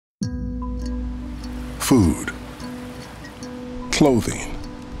food, clothing,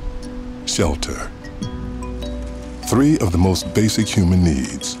 shelter. 3 of the most basic human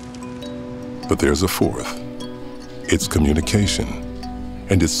needs. But there's a 4th. It's communication.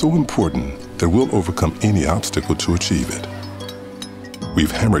 And it's so important that we'll overcome any obstacle to achieve it.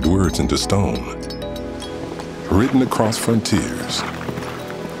 We've hammered words into stone, written across frontiers,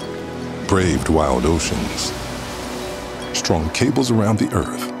 braved wild oceans, strung cables around the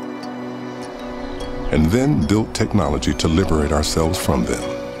earth, and then built technology to liberate ourselves from them.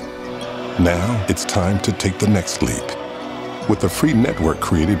 Now it's time to take the next leap with a free network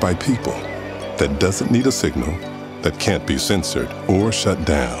created by people that doesn't need a signal, that can't be censored or shut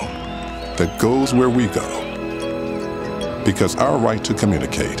down, that goes where we go. Because our right to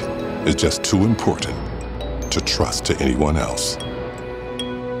communicate is just too important to trust to anyone else.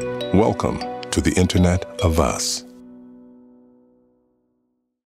 Welcome to the Internet of Us.